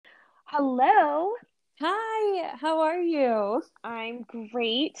Hello, Hi, how are you? I'm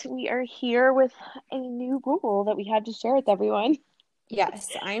great. We are here with a new rule that we had to share with everyone.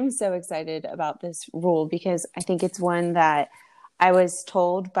 Yes, I'm so excited about this rule because I think it's one that I was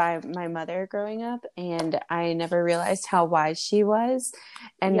told by my mother growing up, and I never realized how wise she was.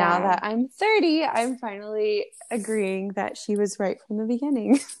 And now Yeah, that I'm 30, I'm finally agreeing that she was right from the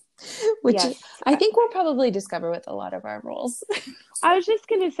beginning, which yes. I think we'll probably discover with a lot of our rules. I was just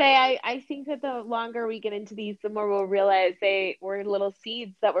gonna say, I think that the longer we get into these, the more we'll realize they were little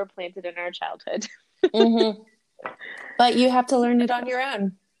seeds that were planted in our childhood. hmm But you have to learn it on your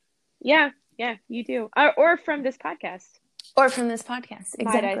own Yeah, yeah, you do. Or from this podcast, or from this podcast.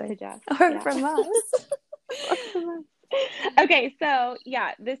 might I Exactly. suggest. Or Yeah. from us. Or from us. Okay, so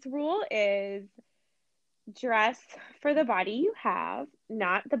yeah, this rule is dress for the body you have,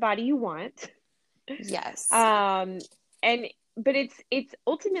 not the body you want. Yes. Um, and but it's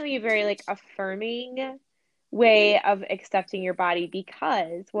ultimately a very like affirming way of accepting your body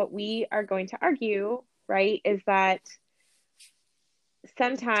because what we are going to argue, right, is that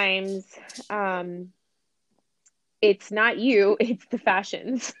sometimes um it's not you, it's the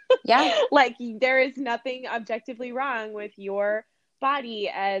fashions. Yeah. Like there is nothing objectively wrong with your body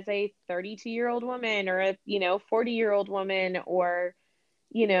as a 32-year-old woman or a, 40-year-old woman or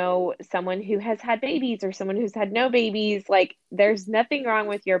someone who has had babies or someone who's had no babies. Like, there's nothing wrong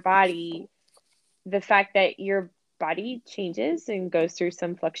with your body. The fact that your body changes and goes through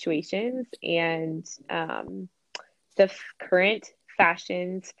some fluctuations, and the current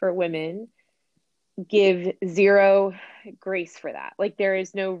fashions for women give zero grace for that. Like, there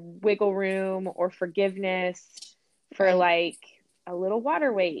is no wiggle room or forgiveness for Right. like a little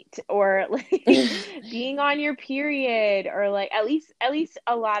water weight or like being on your period or like at least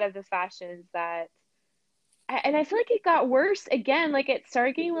a lot of the fashions that and I feel like it got worse again. Like it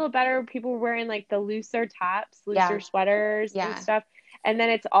started getting a little better. People were wearing like the looser tops, looser Yeah. sweaters and Yeah. stuff. And then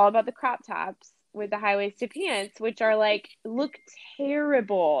it's all about the crop tops with the high-waisted pants, which are like look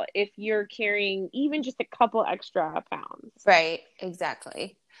terrible if you're carrying even just a couple extra pounds. Right.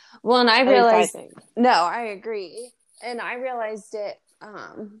 Exactly. Well, and I At least I realized, think. no, I agree. And I realized it.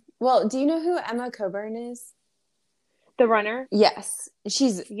 Well, do you know who Emma Coburn is? The runner? Yes.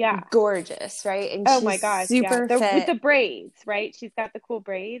 She's Yeah. gorgeous, right? And Oh my she's gosh, yeah. super The with fit. the braids, right? She's got the cool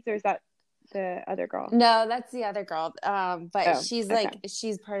braids, or is that the other girl? No, that's the other girl. But Oh, she's okay. like,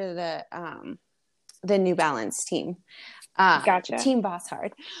 she's part of the New Balance team. Gotcha. Team Boss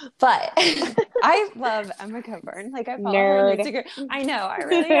Hard. But I love Emma Coburn. Like I follow her on Nerd. Instagram. I know, I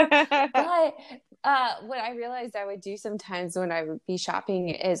really am. But what I realized I would do sometimes when I would be shopping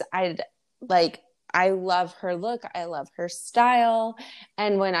is like I love her look. I love her style.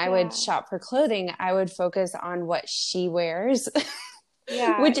 And when I would Yeah. shop for clothing, I would focus on what she wears,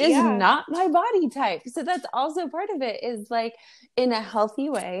 Yeah, which is yeah. not my body type. So that's also part of it is like in a healthy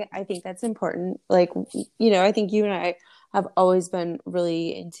way. I think that's important. Like, I think you and I have always been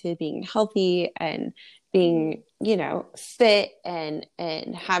really into being healthy and being, Hmm. fit and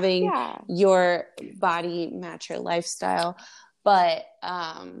having Yeah. your body match your lifestyle. But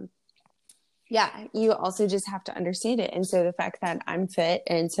yeah, you also just have to understand it. And so the fact that I'm fit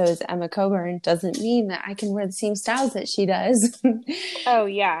and so is Emma Coburn doesn't mean that I can wear the same styles that she does. Oh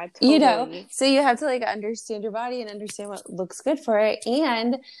yeah, totally. So you have to like understand your body and understand what looks good for it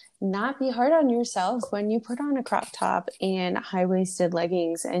and not be hard on yourself when you put on a crop top and high-waisted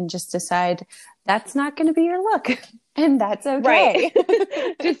leggings and just decide that's not going to be your look. And that's Right.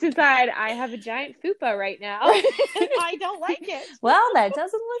 okay. Just decide I have a giant fupa right now and I don't like it. Well, that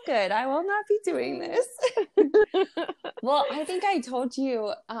doesn't look good. I will not be doing this. Well, I think I told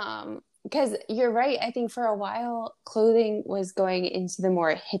you, because you're right. I think for a while, clothing was going into the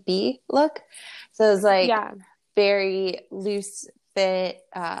more hippie look. So it was like Yeah. very loose fit,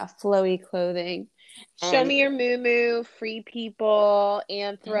 flowy clothing. Show And me your moo free people,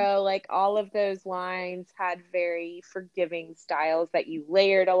 anthro, like all of those lines had very forgiving styles that you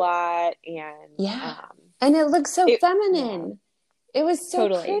layered a lot and yeah, and it looked so yeah, feminine. It was so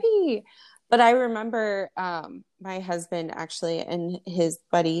totally. pretty. But I remember my husband actually and his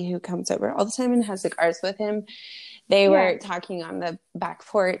buddy who comes over all the time and has cigars with him. They Yeah. were talking on the back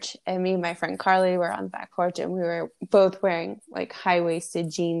porch, and me and my friend Carly were on the back porch, and we were both wearing like high waisted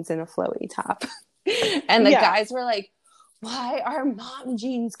jeans and a flowy top. And the Yeah. guys were like, why are mom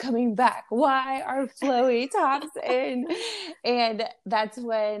jeans coming back? Why are flowy tops in? And that's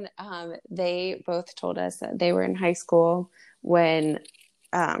when they both told us that they were in high school when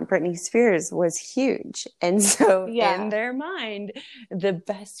Britney Spears was huge. And so Yeah. in their mind, the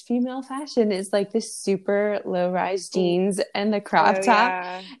best female fashion is like the super low-rise jeans and the crop Oh, top.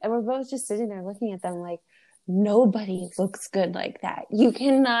 yeah. And we're both just sitting there looking at them like, nobody looks good like that. You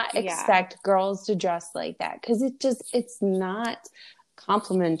cannot Yeah. expect girls to dress like that because it's not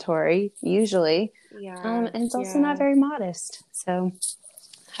complimentary usually. Yeah. And it's also not Yeah. very modest. So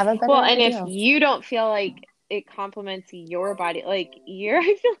have a Well, better and if ideal. you don't feel like it complements your body, like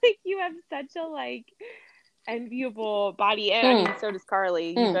I feel like you have such a like enviable body. And I Mm, mean, so does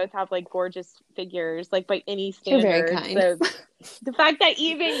Carly. You mm. both have like gorgeous figures, like by any You're very standard. kind. So the fact that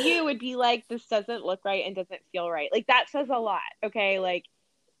even you would be like, this doesn't look right and doesn't feel right, like that says a lot. Okay. Like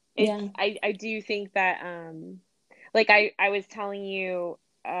Yeah. I do think that, like I was telling you,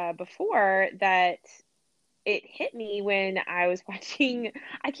 before that it hit me when I was watching,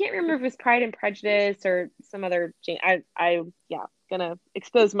 I can't remember if it was Pride and Prejudice or some other, yeah, gonna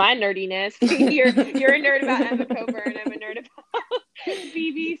expose my nerdiness. You're a nerd about Emma Coburn. I'm a nerd about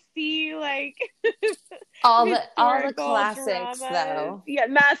BBC, like All the historical classics dramas. though. Yeah,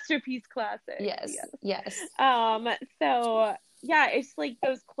 masterpiece classics. Yes. Yes. Yes. So yeah, it's like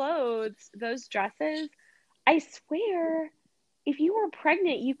those clothes, those dresses, I swear, if you were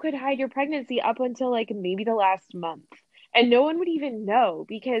pregnant, you could hide your pregnancy up until like maybe the last month. And no one would even know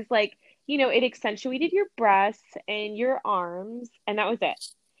because, like, it accentuated your breasts and your arms, and that was it.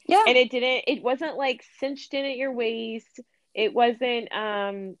 Yeah. And it wasn't like cinched in at your waist. It wasn't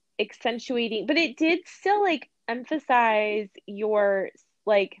accentuating, but it did still like emphasize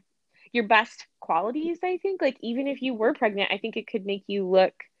like your best qualities, I think. Like, even if you were pregnant, I think it could make you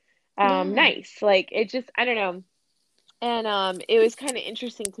look Yeah. nice. Like, it just, I don't know. And it was kind of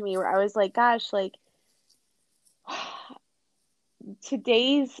interesting to me where I was like, gosh, like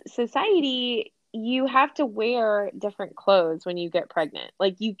today's society, you have to wear different clothes when you get pregnant.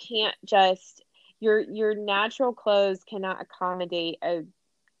 Like you can't just your natural clothes cannot accommodate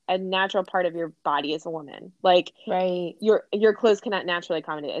a natural part of your body as a woman. Like Right. your clothes cannot naturally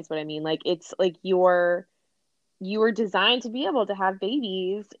accommodate is what I mean. Like it's like you were designed to be able to have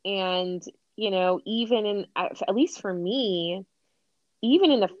babies, and even in, at least for me,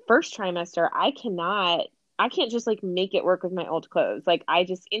 even in the first trimester, I can't just like make it work with my old clothes. Like I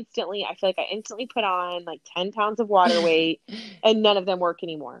feel like I instantly put on like 10 pounds of water weight and none of them work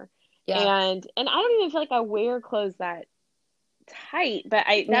anymore. Yeah. And I don't even feel like I wear clothes that tight, but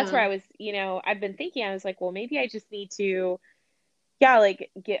that's where No. I was, I've been thinking, I was like, well, maybe I just need to, yeah, like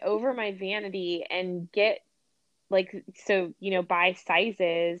get over my vanity and get like, so, buy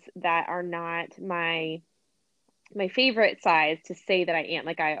sizes that are not my favorite size to say that I am.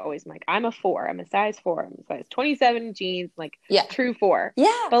 Like I always am like, I'm a 4. I'm a size 4. I'm a size 27 in jeans, like Yeah. true 4.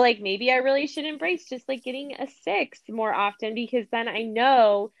 Yeah. But like maybe I really should embrace just like getting a 6 more often, because then I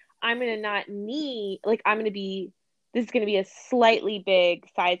know I'm gonna not need, like this is gonna be a slightly big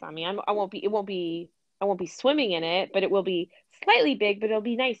size on me. I won't be swimming in it, but it will be slightly big, but it'll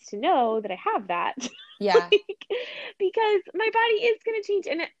be nice to know that I have that. Yeah. Like, because my body is gonna change.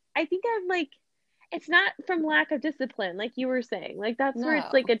 And I think I'm like, it's not from lack of discipline, like you were saying. Like that's where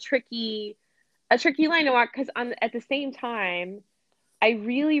it's like No. a tricky line to walk, because at the same time, I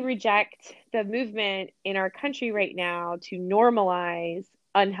really reject the movement in our country right now to normalize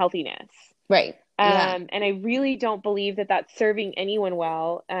unhealthiness. Right. Yeah. And I really don't believe that that's serving anyone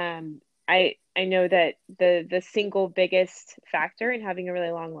well. I know that the single biggest factor in having a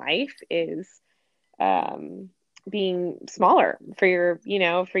really long life is um, being smaller for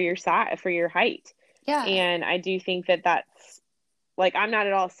your size, for your height. Yeah. And I do think that that's like, I'm not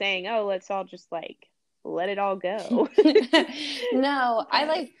at all saying, oh, let's all just like let it all go. No, But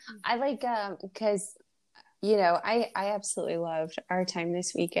I like because I absolutely loved our time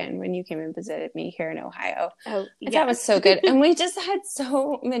this weekend when you came and visited me here in Ohio. oh I thought it yes. was so good. And we just had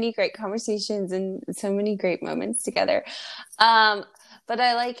so many great conversations and so many great moments together. But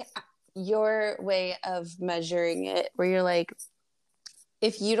I like your way of measuring it, where you're like,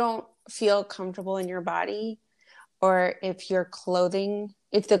 if you don't feel comfortable in your body, or if the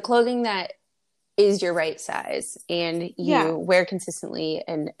clothing that is your right size and you Yeah. wear consistently,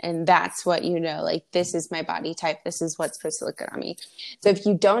 and that's what like, this is my body type, this is what's supposed to look good on me. So if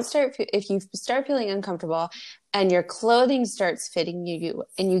you start feeling uncomfortable and your clothing starts fitting you,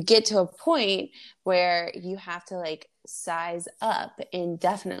 and you get to a point where you have to like size up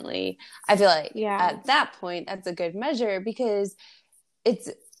indefinitely, I feel like Yeah. at that point that's a good measure, because it's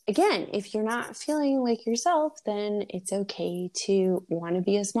again, if you're not feeling like yourself, then it's okay to want to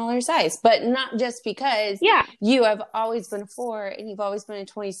be a smaller size, but not just because Yeah. you have always been a 4 and you've always been a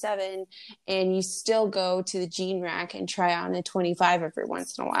 27 and you still go to the jean rack and try on a 25 every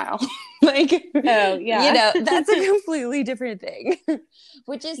once in a while. Like, Oh, yeah. that's a completely different thing,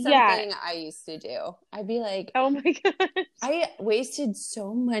 which is Yeah. something I used to do. I'd be like, Oh my gosh. I wasted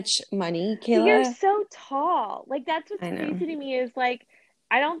so much money, But you're Kayla. so tall. Like that's what's I know. crazy to me is like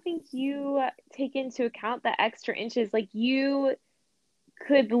I don't think you take into account the extra inches. Like you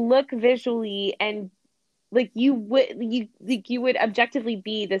could look visually and like you would objectively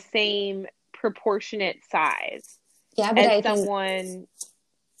be the same proportionate size Yeah, but as I think someone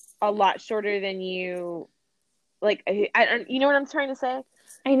a lot shorter than you. Like I don't, you know what I'm trying to say?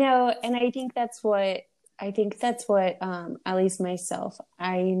 I know, and I think that's what at least myself,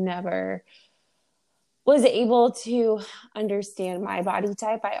 I never was able to understand my body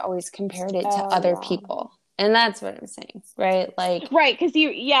type. I always compared it to Oh other yeah. people. And that's what I'm saying, right? Like, Right, because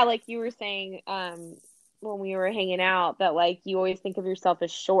yeah, like you were saying, when we were hanging out, that like you always think of yourself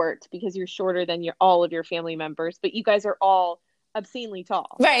as short because you're shorter than all of your family members, but you guys are all obscenely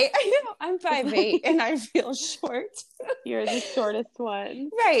tall. right, I know I'm 5'8" and I feel short. You're the shortest one.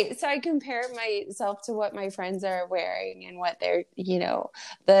 Right. So I compare myself to what my friends are wearing and what they're,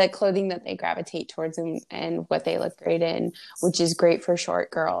 the clothing that they gravitate towards and what they look great in, which is great for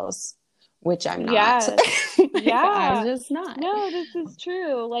short girls, which I'm not. Yes. Like, I'm Yeah. just not. No, this is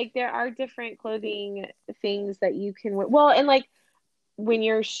true. Like there are different clothing things that you can wear. Well, and like when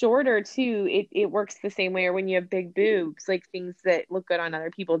you're shorter too, it works the same way. Or when you have big boobs, like things that look good on other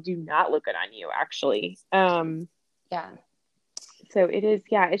people do not look good on you, actually. Yeah. So it is,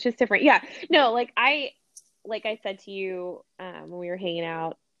 yeah, it's just different. Yeah. No, like I said to you, when we were hanging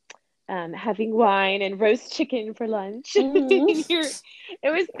out, having wine and roast chicken for lunch. Mm-hmm.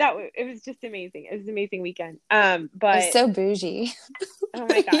 It was just amazing. It was an amazing weekend. It's But so bougie. oh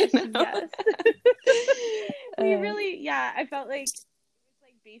my you gosh, know? yes. We Uh, really, yeah, I felt like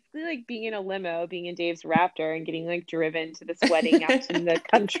basically like being in a limo, being in Dave's Raptor and getting like driven to this wedding out in the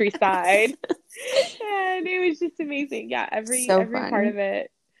countryside. And it was just amazing. Yeah, so every part fun. of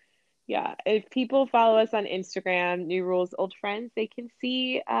it. Yeah, if people follow us on Instagram, New Rules Old Friends, they can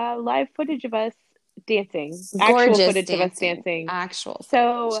see live footage of us dancing, actual Gorgeous footage of us dancing. dancing. Actual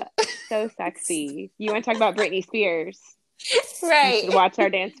So, footage. so sexy. You want to talk about Britney Spears? You should Right. watch our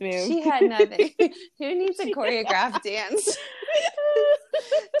dance moves. She had nothing. Who needs a choreographed dance?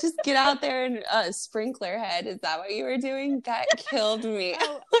 Just get out there and sprinkler head. Is that what you were doing? That killed me.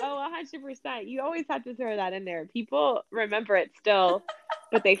 Oh, 100%. You always have to throw that in there. People remember it still,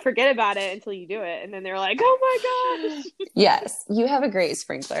 but they forget about it until you do it. And then they're like, oh my gosh. Yes, you have a great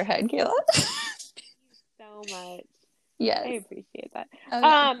sprinkler head, Kayla. So much. I Yes. appreciate that.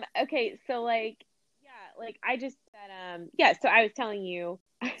 Okay. Okay, so like, yeah, like I just said, yeah, so I was telling you,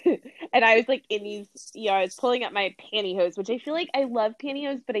 and I was like in these, I was pulling up my pantyhose, which I feel like I love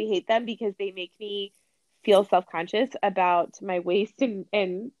pantyhose, but I hate them because they make me feel self-conscious about my waist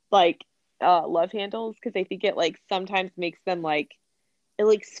and like love handles because I think it like sometimes makes them like it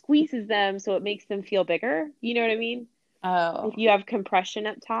like squeezes them so it makes them feel bigger. You know what I mean? If Oh. you have compression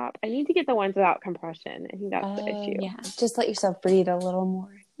up top, I need to get the ones without compression. I think that's the Oh, issue. yeah. Just let yourself breathe a little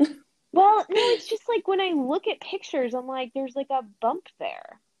more. Well, no, it's just like when I look at pictures, I'm like, there's like a bump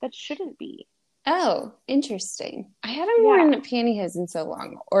there that shouldn't be. Oh, interesting. I haven't Yeah. worn pantyhose in so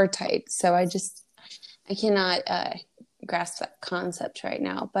long or tight, so I cannot grasp that concept right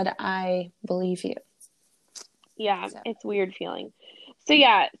now, but I believe you. Yeah, So. it's weird feeling. So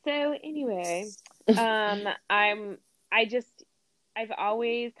yeah, so anyway, um I'm I just I've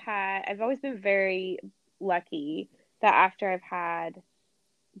always been very lucky that after I've had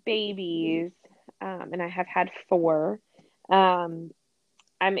babies, and I have had four, um,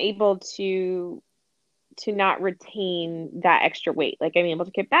 I'm able to not retain that extra weight. Like I'm able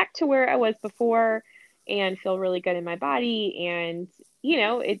to get back to where I was before and feel really good in my body. And,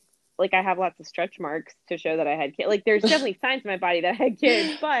 it's like I have lots of stretch marks to show that I had kids. Like there's definitely signs in my body that I had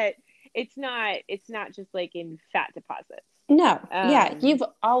kids, but it's not just like in fat deposits. No, yeah, Um, you've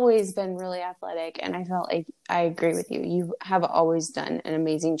always been really athletic, and I felt like I agree with you. You have always done an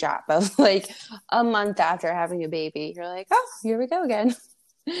amazing job of like a month after having a baby, you're like, oh, here we go again.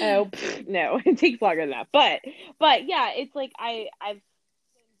 oh no, it takes longer than that. But yeah, it's like I've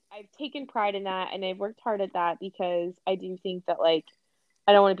taken pride in that and I've worked hard at that because I do think that like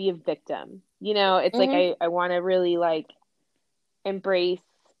I don't want to be a victim. It's like Hmm. I want to really like embrace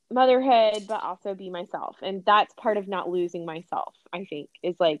motherhood, but also be myself. And that's part of not losing myself, I think,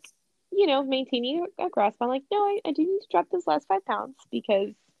 is like, maintaining a grasp on like, no, I do need to drop those last 5 pounds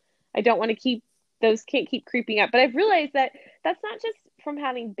because I don't want to keep those can't keep creeping up. But I've realized that that's not just from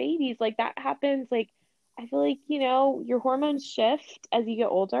having babies. Like that happens like I feel like, your hormones shift as you get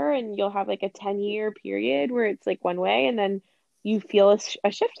older and you'll have like a 10-year period where it's like one way and then you feel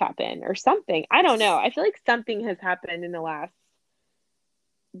a shift happen or something. I don't know. I feel like something has happened in the last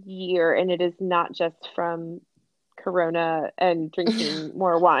year and it is not just from Corona and drinking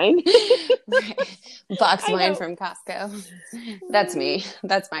more wine. Right. Box I wine know. from Costco. That's me.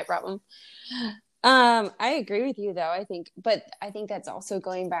 That's my problem. I agree with you though. But I think that's also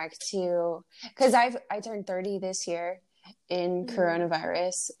going back to because I turned 30 this year in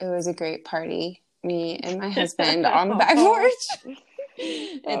coronavirus. It was a great party. Me and my husband on the back porch. That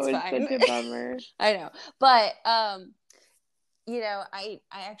It's was fine. such a bummer. I know. But I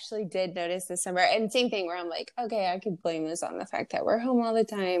actually did notice this summer and same thing where I'm like, okay, I could blame this on the fact that we're home all the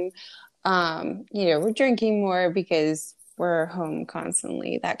time. We're drinking more because we're home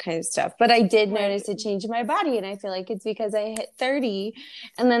constantly, that kind of stuff. But I did notice a change in my body and I feel like it's because I hit 30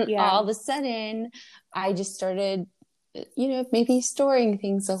 and then all of a sudden I just started maybe storing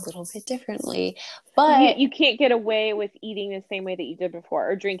things a little bit differently. But you can't get away with eating the same way that you did before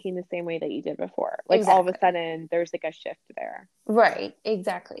or drinking the same way that you did before. Like all of a sudden there's like a shift there. Right,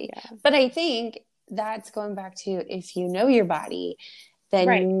 exactly. Yeah. But I think that's going back to if you know your body, then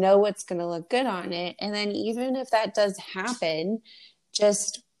you know what's going to look good on it. And then even if that does happen,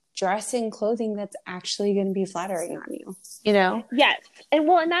 just dress in clothing that's actually going to be flattering on you, Yes.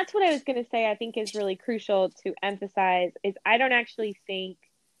 And that's what I was going to say, I think is really crucial to emphasize is I don't actually think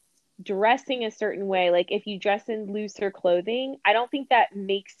dressing a certain way, like if you dress in looser clothing, I don't think that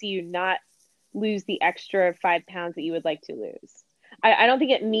makes you not lose the extra 5 pounds that you would like to lose. I don't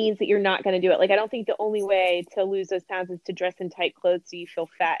think it means that you're not going to do it. Like, I don't think the only way to lose those pounds is to dress in tight clothes so you feel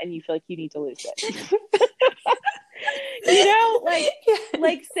fat and you feel like you need to lose it.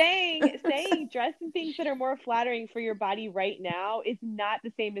 Like saying dress in things that are more flattering for your body right now is not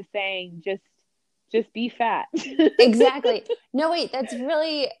the same as saying just be fat. Exactly. No, wait, that's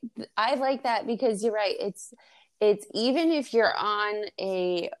really, I like that because you're right. It's even if you're on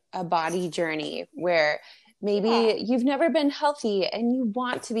a body journey where maybe you've never been healthy and you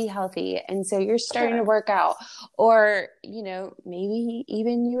want to be healthy. And so you're starting to work out or, maybe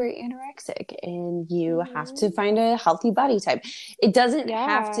even you are anorexic and you have to find a healthy body type. It doesn't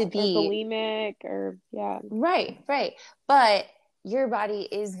have to be or bulimic or Right. But your body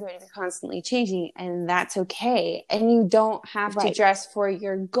is going to be constantly changing and that's okay. And you don't have to dress for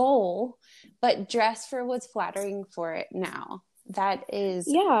your goal, but dress for what's flattering for it now. That is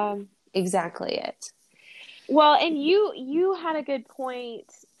exactly it. Well, and you had a good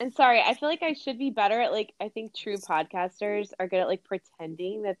point. And sorry, I feel like I should be better at I think true podcasters are good at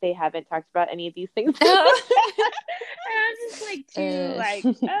pretending that they haven't talked about any of these things. And I'm just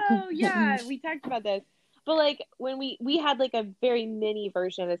oh yeah, we talked about this. But when we had a very mini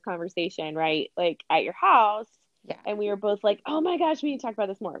version of this conversation, right? At your house. Yeah. And we were both like, oh my gosh, we need to talk about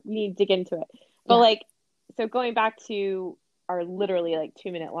this more. We need to dig into it. But so going back to our literally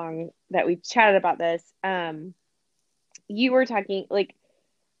 2-minute long that we chatted about this, you were talking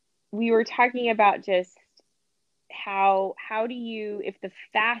we were talking about just how do you, if the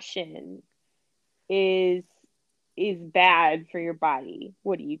fashion is bad for your body,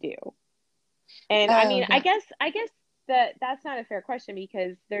 what do you do? And I mean, I guess that's not a fair question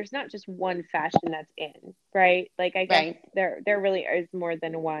because there's not just one fashion that's in, right? I guess there really is more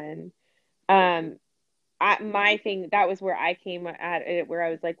than one. My thing, that was where I came at it, where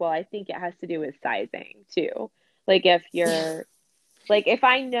I was like, well, I think it has to do with sizing too. If you're if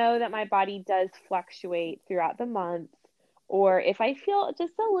I know that my body does fluctuate throughout the month, or if I feel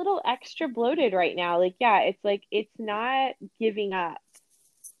just a little extra bloated right now, it's not giving up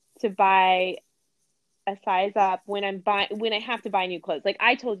to buy a size up when I have to buy new clothes.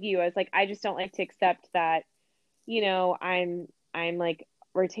 I told you, I was I just don't like to accept that, I'm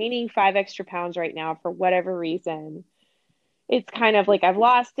retaining 5 extra pounds right now for whatever reason. It's kind of I've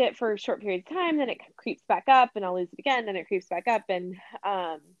lost it for a short period of time, then it creeps back up and I'll lose it again, then it creeps back up. And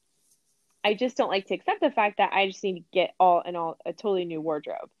I just don't like to accept the fact that I just need to get a totally new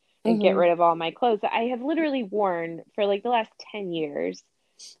wardrobe and get rid of all my clothes that I have literally worn for the last 10 years.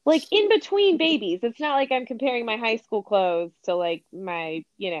 In between babies. It's not like I'm comparing my high school clothes to my,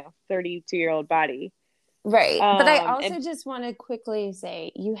 32-year-old body. Right. But I also just want to quickly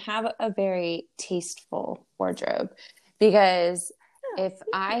say you have a very tasteful wardrobe because if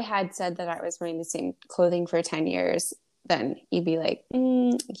I had said that I was wearing the same clothing for 10 years, then you'd be like,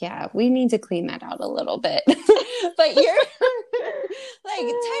 yeah, we need to clean that out a little bit. But like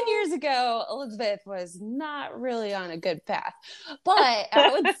 10 years ago, Elizabeth was not really on a good path. But I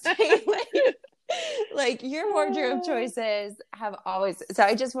would say like your wardrobe choices have always, so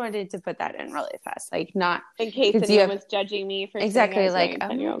I just wanted to put that in really fast, like not in case anyone was judging me for exactly saying I was like, wearing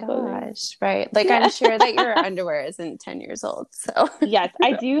oh 10-year-old my clothing. gosh, right? Like I'm sure that your underwear isn't 10 years old. So yes,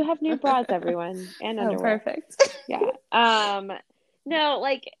 I do have new bras, everyone, and oh, underwear. perfect. Yeah. No,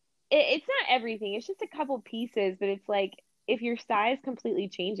 like it's not everything. It's just a couple pieces, but it's like if your size completely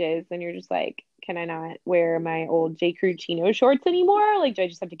changes, then you're just like, can I not wear my old J. Crew chino shorts anymore? Like, do I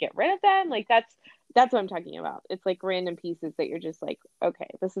just have to get rid of them? Like, that's what I'm talking about. It's like random pieces that you're just like, okay,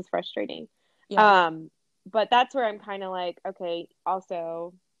 this is frustrating. Yeah. But that's where I'm kind of like, okay,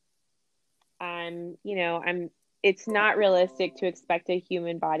 also, it's not realistic to expect a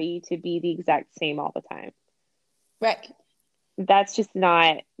human body to be the exact same all the time. Right. That's just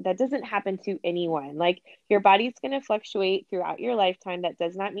not, that doesn't happen to anyone. Like your body's going to fluctuate throughout your lifetime. That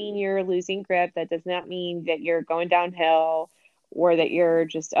does not mean you're losing grip. That does not mean that you're going downhill or that you're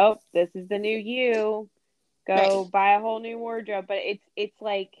just, oh, this is the new you. Go buy a whole new wardrobe. But it's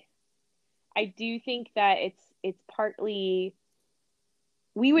like, I do think that it's partly,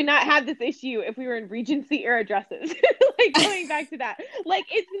 we would not have this issue if we were in Regency era dresses. Like going back to that, like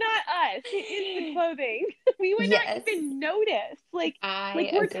it's not us, it is the clothing. We would not even notice. Like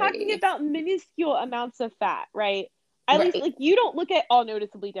we're agree. talking about minuscule amounts of fat, right? At least like you don't look at all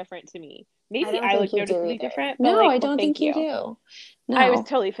noticeably different to me. Maybe I look noticeably different. But, no, like, I don't think you do. No. I was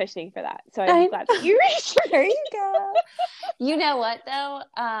totally fishing for that, so I'm glad that you reassured. There you go. You know what though?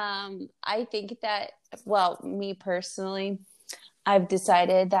 I think that, well, me personally, I've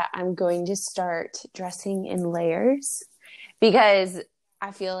decided that I'm going to start dressing in layers because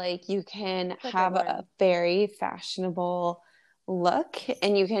I feel like you can have a very fashionable look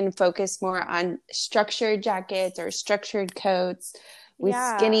and you can focus more on structured jackets or structured coats with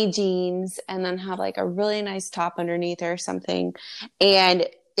skinny jeans and then have like a really nice top underneath or something. And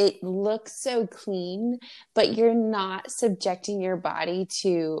it looks so clean, but you're not subjecting your body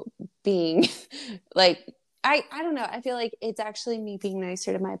to being like, I don't know. I feel like it's actually me being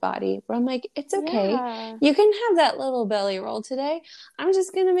nicer to my body where I'm like, it's okay. Yeah. You can have that little belly roll today. I'm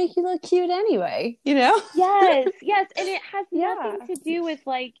just going to make you look cute anyway, you know? Yes. And it has nothing to do with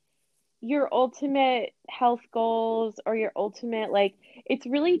like your ultimate health goals or your ultimate, like, it's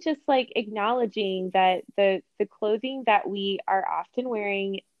really just like acknowledging that the clothing that we are often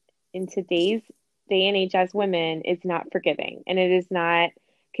wearing in today's day and age as women is not forgiving, and it is not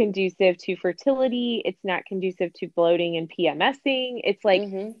conducive to fertility. It's not conducive to bloating and PMSing. It's like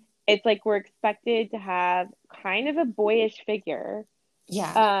it's like we're expected to have kind of a boyish figure,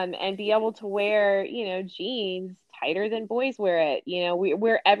 and be able to wear, jeans tighter than boys wear it. We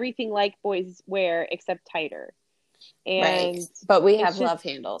wear everything like boys wear except tighter. And but we have love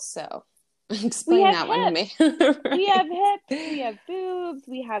handles, so explain that one to me. We have hips, we have boobs,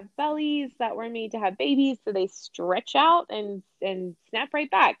 we have bellies that were made to have babies, so they stretch out and snap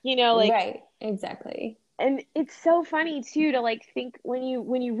right back. Right, exactly. And it's so funny too to like think when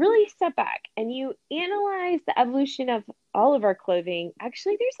you really step back and you analyze the evolution of all of our clothing.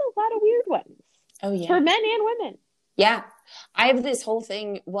 Actually, there's a lot of weird ones. Oh yeah, for men and women. Yeah, I have this whole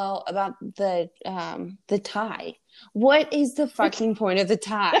thing. Well, about the tie. What is the fucking point of the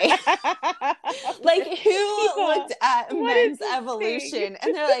tie? Like, who looked at men's evolution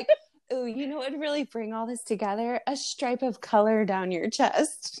and they're like, "Oh, you know what would really bring all this together? A stripe of color down your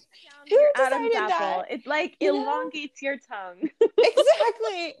chest." Who decided that? It like elongates your tongue.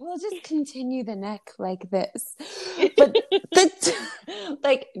 Exactly. We'll just continue the neck like this. But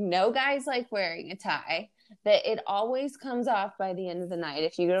like, no guys like wearing a tie. That it always comes off by the end of the night.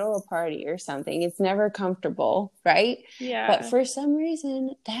 If you go to a party or something, it's never comfortable, right? Yeah. But for some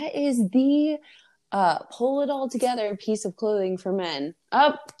reason, that is the pull it all together piece of clothing for men.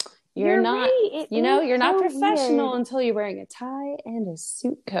 You're not, right. You're not professional weird until you're wearing a tie and a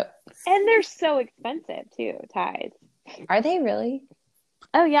suit coat. And they're so expensive too, ties. Are they really?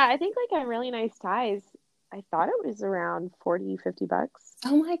 Oh yeah, I think like a really nice ties, I thought it was around $40-$50.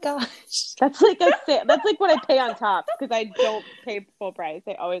 Oh my gosh. That's like a sale. That's like what I pay on top because I don't pay full price.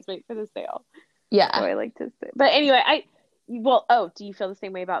 I always wait for the sale. Yeah. So I like to say. But anyway, do you feel the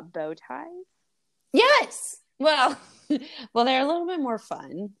same way about bow ties? Yes. Well, they're a little bit more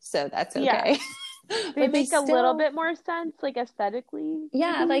fun, so that's okay. Yeah. They make a little bit more sense, like aesthetically.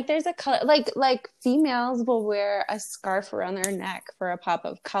 Yeah, maybe? Like there's a color, like females will wear a scarf around their neck for a pop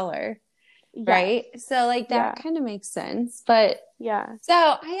of color. Yes. Right? So like that kind of makes sense. But so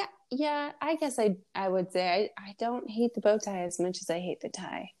I guess I would say I don't hate the bow tie as much as I hate the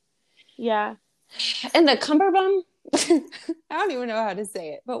tie. Yeah. And the cummerbund, I don't even know how to say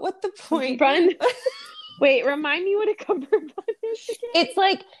it, but what's the point? Bun. Wait, remind me what a cummerbund is again. It's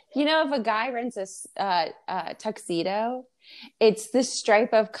like, if a guy rents a tuxedo, it's the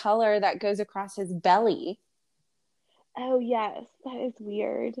stripe of color that goes across his belly. Oh, yes. That is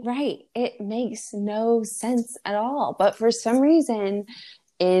weird. Right. It makes no sense at all. But for some reason,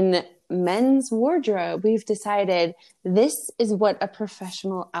 in men's wardrobe, we've decided this is what a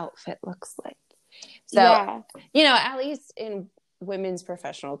professional outfit looks like. So, at least in women's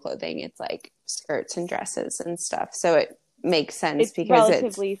professional clothing, it's like skirts and dresses and stuff. So it makes sense it's because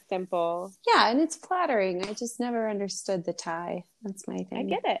relatively simple. Yeah, and it's flattering. I just never understood the tie. That's my thing. I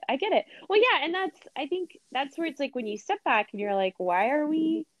get it. Well, yeah, and I think that's where it's like when you step back and you're like, why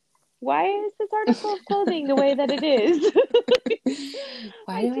is this article of clothing the way that it is?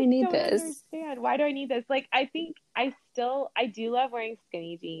 Why do I need this? Understand. Why do I need this? Like, I think I do love wearing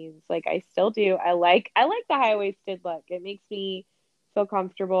skinny jeans. Like, I still do. I like the high-waisted look. It makes me feel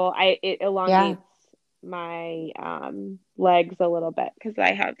comfortable. It elongates my legs a little bit because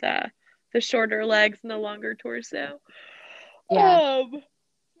I have the shorter legs and the longer torso. Yeah.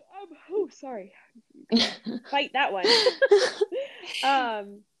 Oh, sorry. Fight that one.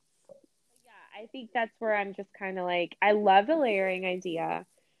 I think that's where I'm just kind of like, I love the layering idea.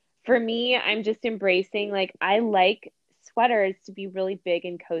 For me, I'm just embracing, like, I like sweaters to be really big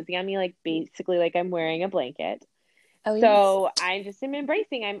and cozy on me, like basically like I'm wearing a blanket. Oh, so yes. I just am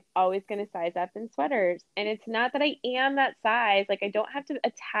embracing. I'm always going to size up in sweaters. And it's not that I am that size. Like, I don't have to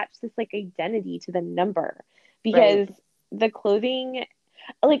attach this like identity to the number because the clothing,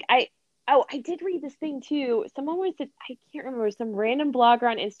 like I did read this thing too. Someone was, I can't remember, some random blogger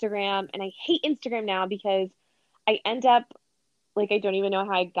on Instagram. And I hate Instagram now because I end up, like, I don't even know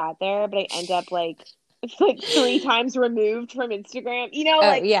how I got there, but I end up like, it's like 3 times removed from Instagram,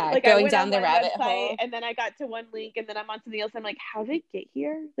 like going down the rabbit hole, and then I got to one link, and then I'm on something else. I'm like, how did I get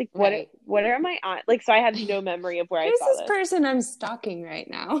here? Like, what am I on? Like, so I have no memory of where I saw this person I'm stalking right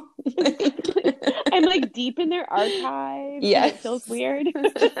now. I'm like deep in their archives. Yes, it feels weird.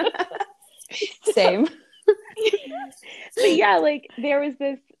 Same. But yeah, like there was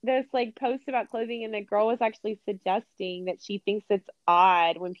this like post about clothing, and the girl was actually suggesting that she thinks it's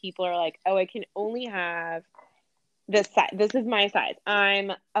odd when people are like, oh, I can only have this size. This is my size.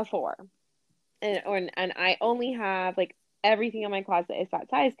 I'm a 4. And I only have like everything in my closet is that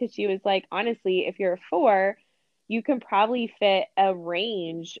size. Cause she was like, honestly, if you're a 4, you can probably fit a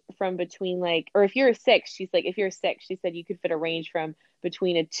range from between like, or if you're a 6, she's like, if you're a 6, she said you could fit a range from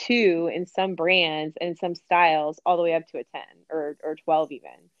between a 2 in some brands and some styles all the way up to a 10 or 12 even.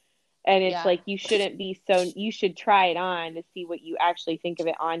 And it's like, you should try it on to see what you actually think of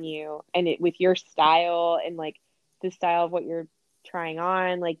it on you, and it with your style and like the style of what you're trying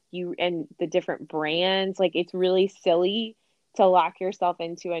on, like you and the different brands. Like, it's really silly to lock yourself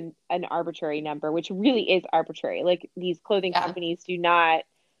into an arbitrary number, which really is arbitrary. Like, these clothing companies do not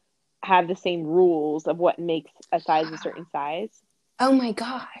have the same rules of what makes a size a certain size. Oh my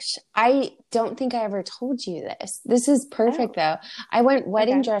gosh. I don't think I ever told you this. This is perfect though. I went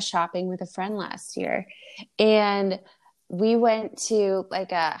wedding dress shopping with a friend last year, and we went to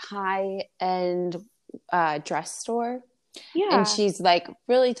like a high-end dress store. Yeah. And she's like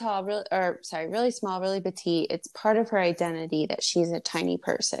really tall, really small, really petite. It's part of her identity that she's a tiny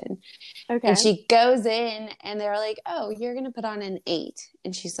person. Okay. And she goes in and they're like, oh, you're going to put on an 8.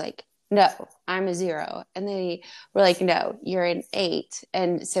 And she's like, no, I'm a 0. And they were like, no, you're an 8.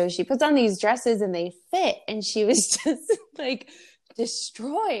 And so she puts on these dresses and they fit. And she was just like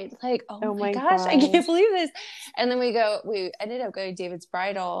destroyed. Like, oh my gosh, I can't believe this. And then we ended up going to David's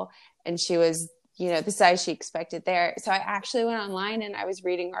Bridal, and she was, the size she expected there. So I actually went online and I was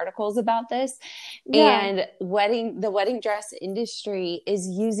reading articles about this. Yeah. And the wedding dress industry is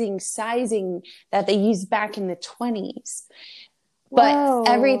using sizing that they used back in the 20s. But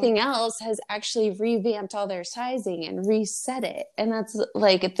everything else has actually revamped all their sizing and reset it. And that's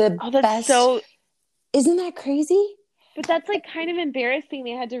like the best. Isn't that crazy? But that's like kind of embarrassing.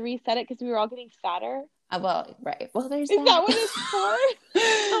 They had to reset it because we were all getting fatter. Well, right. Well, there's that. Is that what it's for?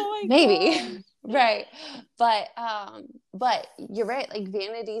 Oh my Maybe. God. Right. But you're right. Like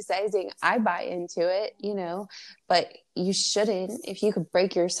vanity sizing, I buy into it, but you shouldn't. If you could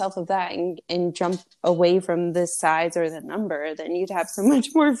break yourself of that and jump away from the size or the number, then you'd have so much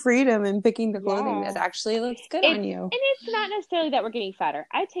more freedom in picking the clothing that actually looks good on you. And it's not necessarily that we're getting fatter.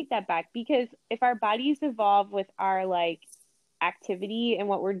 I take that back, because if our bodies evolve with our like activity and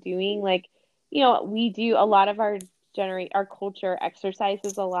what we're doing, like, we do a lot of our culture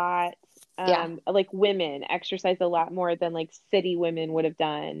exercises a lot. Like women exercise a lot more than like city women would have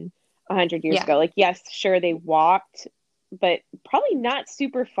done. 100 years Yeah. ago. Like, yes, sure, they walked, but probably not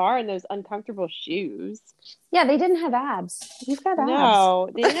super far in those uncomfortable shoes. Yeah, they didn't have abs. You've got abs. No,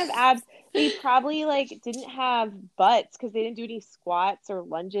 they didn't have abs. They probably like didn't have butts because they didn't do any squats or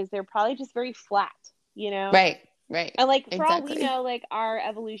lunges. They're probably just very flat, you know? Right, right. And like for all we Exactly. know, like our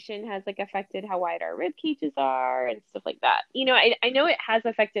evolution has like affected how wide our rib cages are and stuff like that. You know, I know it has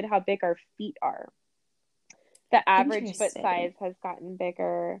affected how big our feet are. The average foot Interesting. size has gotten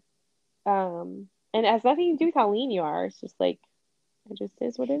bigger. And it has nothing to do with how lean you are. It's just like it just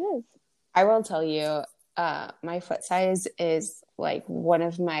is what it is. I will tell you, my foot size is like one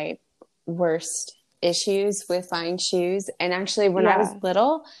of my worst issues with buying shoes. And actually, when I was Yeah.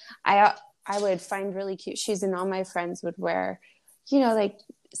 little, I would find really cute shoes, and all my friends would wear, like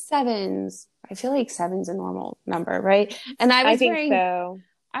sevens. I feel like seven's a normal number, right? And I think so.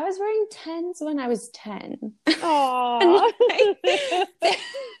 I was wearing tens when I was 10. And Aw. like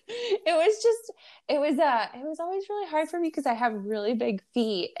it was always really hard for me because I have really big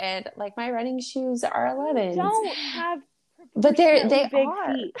feet, and like my running shoes are You 11s. don't have But proportionately they big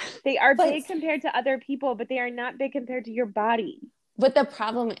are. feet. They are But big compared to other people, but they are not big compared to your body. the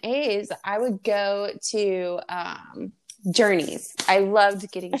problem is I would go to Journeys. I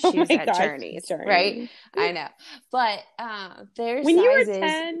loved getting Oh shoes my at gosh, Journeys, right? Journey. I know. But their When you were sizes.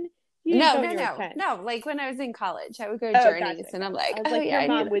 10, you didn't No, go when no, you were no, 10. no. Like when I was in college, I would go to Oh, Journeys, gotcha, and I'm gotcha. like, I was oh like, yeah, your I need.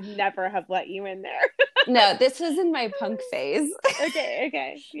 mom would never have let you in there. No, this was in my punk phase. Okay,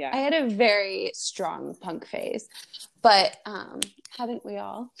 okay, I yeah. had a very strong punk phase, but haven't we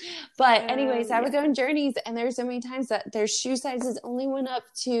all? But anyways, I would Yeah. go on Journeys, and there's so many times that their shoe sizes only went up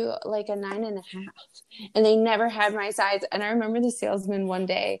to like a 9.5, and they never had my size. And I remember the salesman one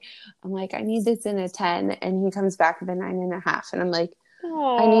day, I'm like, I need this in a 10, and he comes back with a 9.5, and I'm like,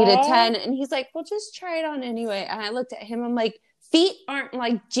 I need a Aww. 10, and he's like, well, just try it on anyway. And I looked at him, I'm like, feet aren't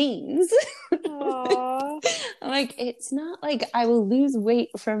like jeans. Aww. I'm like, it's not like I will lose weight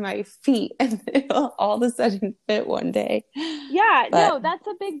from my feet and it'll all of a sudden fit one day. Yeah, But no, that's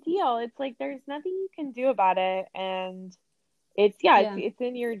a big deal. It's like there's nothing you can do about it, and it's yeah, yeah, it's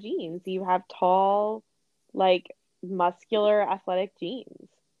in your genes. You have tall, like muscular, athletic genes.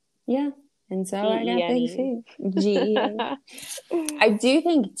 yeah. And so I got big GENE. feet. GEN. I do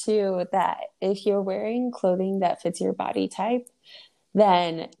think too that if you're wearing clothing that fits your body type,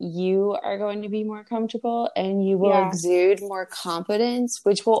 then you are going to be more comfortable and you will Yeah. exude more confidence,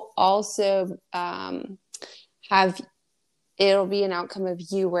 which will also have it'll be an outcome of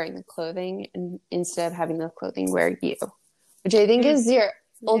you wearing the clothing and instead of having the clothing wear you, which I think Mm, is your yeah.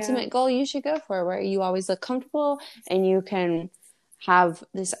 ultimate goal you should go for, where you always look comfortable and you can have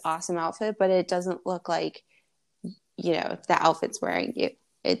this awesome outfit, but it doesn't look like, the outfit's wearing you.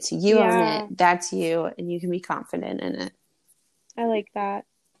 It's you own Yeah. it. That's you. And you can be confident in it. I like that.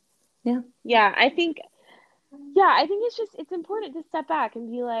 Yeah. Yeah, I think it's important to step back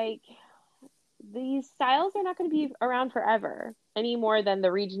and be like, these styles are not going to be around forever any more than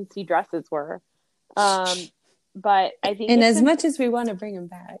the Regency dresses were. Um, but I think And it's as much as we want to bring them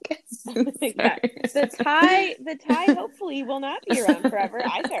back. yeah, the tie hopefully will not be around forever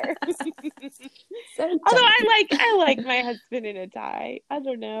either. So Although dumb. I like my husband in a tie. I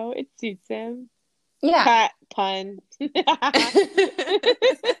don't know, it suits him. Yeah. Cat pun. That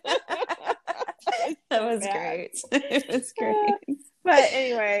That so was bad. great. It was great. But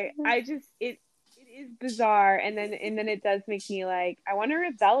anyway, it is bizarre, and then it does make me like I want to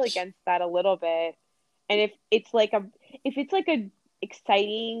rebel against that a little bit. And if it's like a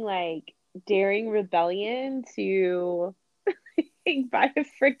exciting, like daring rebellion to like, buy a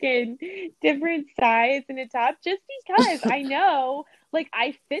freaking different size in a top just because I know like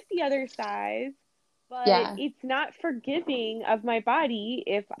I fit the other size, but Yeah. it's not forgiving of my body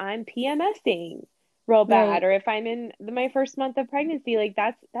if I'm PMSing real bad Right. or if I'm in my first month of pregnancy. Like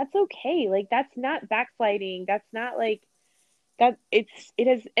that's okay. Like that's not backsliding. That's not like that. It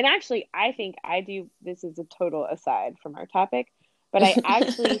is. And actually I think I do, this is a total aside from our topic, but I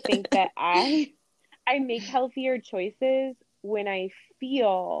actually think that I make healthier choices when I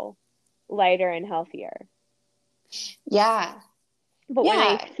feel lighter and healthier. Yeah. But when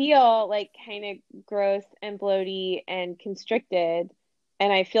I Yeah. feel like kind of gross and bloaty and constricted,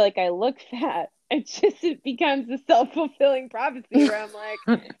 and I feel like I look fat, it becomes a self-fulfilling prophecy where I'm like,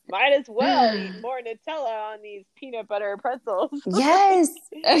 might as well eat more Nutella on these peanut butter pretzels. Yes.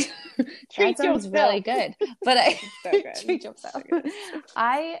 That Treat sounds really yourself. good. But I So good. treat yourself. So good.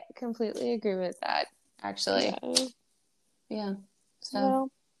 I completely agree with that, actually. Yeah. Yeah. So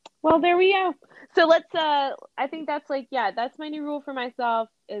Well, well, there we go. So let's I think that's like, yeah, that's my new rule for myself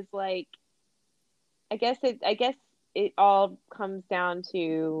is like I guess it all comes down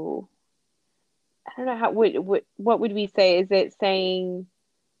to I don't know how what would we say? Is it saying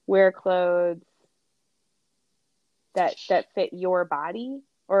wear clothes that fit your body,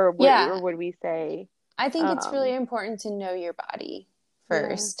 or Yeah. would we say I think it's really um important to know your body yeah,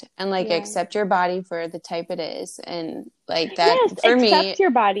 first and like yeah. accept your body for the type it is. And like that Yes, for me,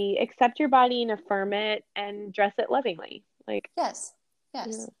 accept your body and affirm it and dress it lovingly. Like, yes, yeah.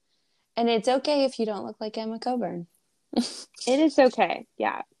 yes. And it's okay if you don't look like Emma Coburn. It is okay.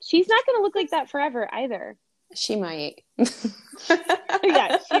 Yeah. She's not going to look like that forever either. She might.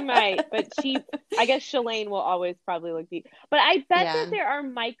 Yeah, she might, but I guess Shalane will always probably look deep. But I bet that Yeah, there are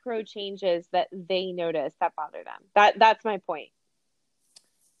micro changes that they notice that bother them. That's my point.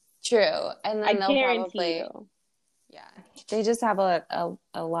 true. And I then they'll guarantee probably, you. yeah, they just have a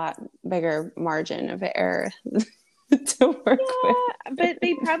lot bigger margin of error to work with. Yeah, but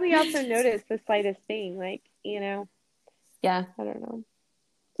they probably also notice the slightest thing, like, Yeah. I don't know.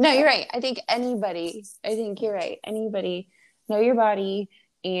 No, you're But right. I think you're right. Anybody, know your body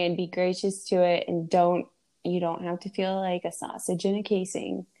and be gracious to it, and you don't have to feel like a sausage in a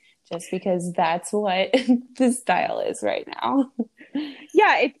casing just because that's what the style is right now.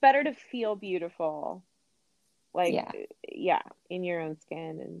 yeah, it's better to feel beautiful, like, Yeah. yeah, in your own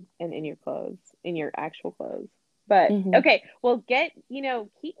skin and in your clothes, in your actual clothes. But Hmm. okay, well, keep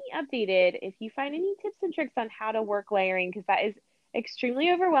me updated if you find any tips and tricks on how to work layering, because that is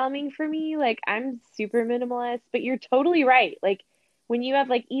extremely overwhelming for me. Like, I'm super minimalist, but you're totally right. Like, when you have,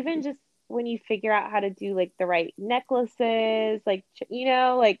 like, even just when you figure out how to do like the right necklaces, like,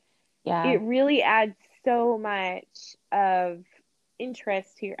 like, Yeah. it really adds so much of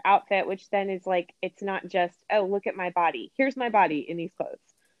interest to your outfit, which then is like, it's not just, oh, look at my body. Here's my body in these clothes.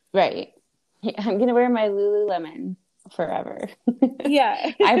 Right. Yeah, I'm gonna wear my Lululemon forever. Yeah,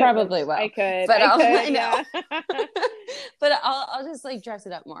 I which probably I will, could, but I I could, know, yeah. but I'll just like dress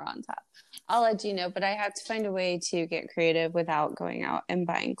it up more on top. I'll let you know, but I have to find a way to get creative without going out and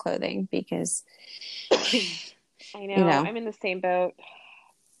buying clothing because, I you know, know, I'm in the same boat.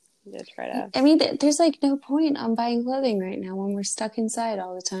 I'm gonna try to, I mean, there's like no point on buying clothing right now when we're stuck inside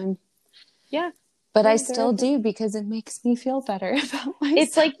all the time. yeah, But I no, there still isn't. do because it makes me feel better about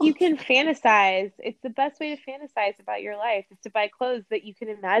It's like you myself. can fantasize. It's the best way to fantasize about your life is to buy clothes that you can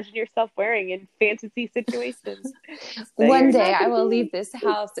imagine yourself wearing in fantasy situations that One you're day not I going to will be leave this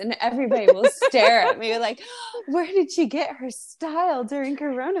house and everybody will stare at me like, where did she get her style during That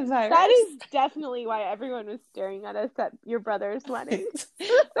coronavirus? is definitely why everyone was staring at us at your brother's wedding.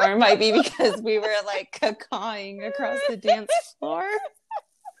 Or it might be because we were like cawing across the dance floor.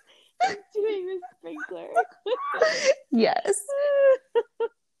 Doing the sprinkler. Yes.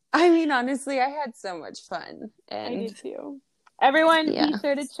 I mean, honestly, I had so much fun. I And did too. Everyone, be yeah.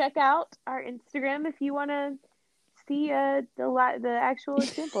 sure to check out our Instagram if you want to see the actual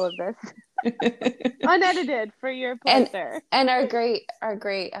example of this unedited for your and pleasure. and our great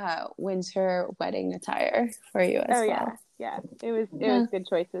winter wedding attire for you Oh as yeah, well. yeah. It was Yeah, good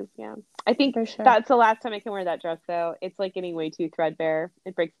choices. Yeah, I think for sure. that's the last time I can wear that dress though. It's like getting way too threadbare.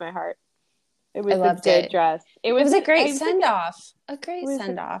 It breaks my heart. It I was a loved good it. dress. It It was was a I great was like send off. A it great was a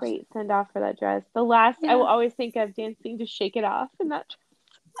send off. great send off for that dress. The last I will Yeah. always think of dancing to Shake It Off in that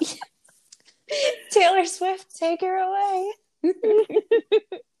Taylor Swift, take her away. dress.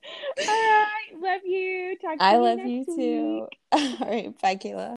 All right, love you. Talk to I you love next you too. week. All right. Bye, Kayla.